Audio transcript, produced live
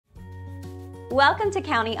Welcome to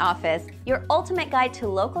County Office, your ultimate guide to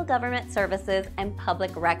local government services and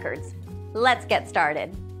public records. Let's get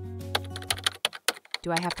started.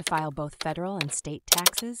 Do I have to file both federal and state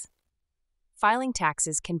taxes? Filing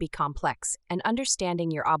taxes can be complex, and understanding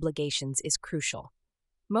your obligations is crucial.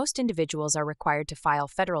 Most individuals are required to file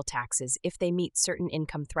federal taxes if they meet certain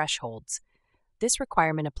income thresholds. This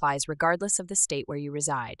requirement applies regardless of the state where you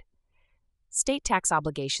reside. State tax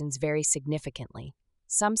obligations vary significantly.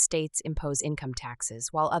 Some states impose income taxes,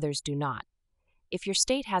 while others do not. If your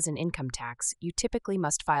state has an income tax, you typically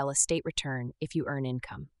must file a state return if you earn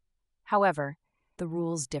income. However, the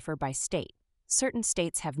rules differ by state. Certain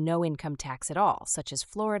states have no income tax at all, such as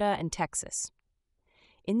Florida and Texas.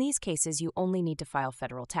 In these cases, you only need to file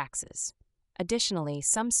federal taxes. Additionally,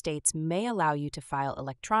 some states may allow you to file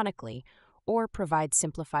electronically or provide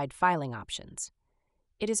simplified filing options.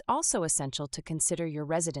 It is also essential to consider your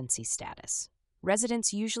residency status.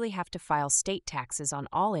 Residents usually have to file state taxes on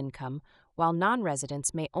all income, while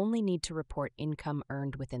non-residents may only need to report income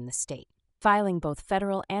earned within the state. Filing both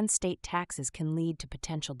federal and state taxes can lead to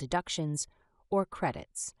potential deductions or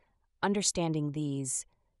credits. Understanding these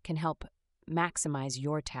can help maximize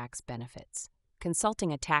your tax benefits.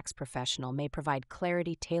 Consulting a tax professional may provide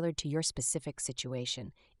clarity tailored to your specific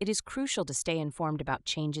situation. It is crucial to stay informed about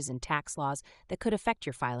changes in tax laws that could affect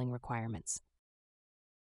your filing requirements.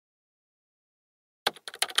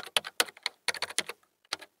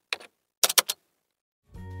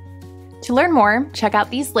 To learn more, check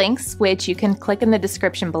out these links, which you can click in the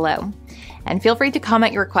description below. And feel free to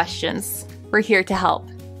comment your questions. We're here to help.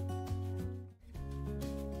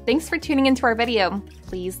 Thanks for tuning into our video.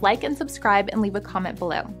 Please like and subscribe and leave a comment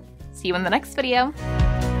below. See you in the next video.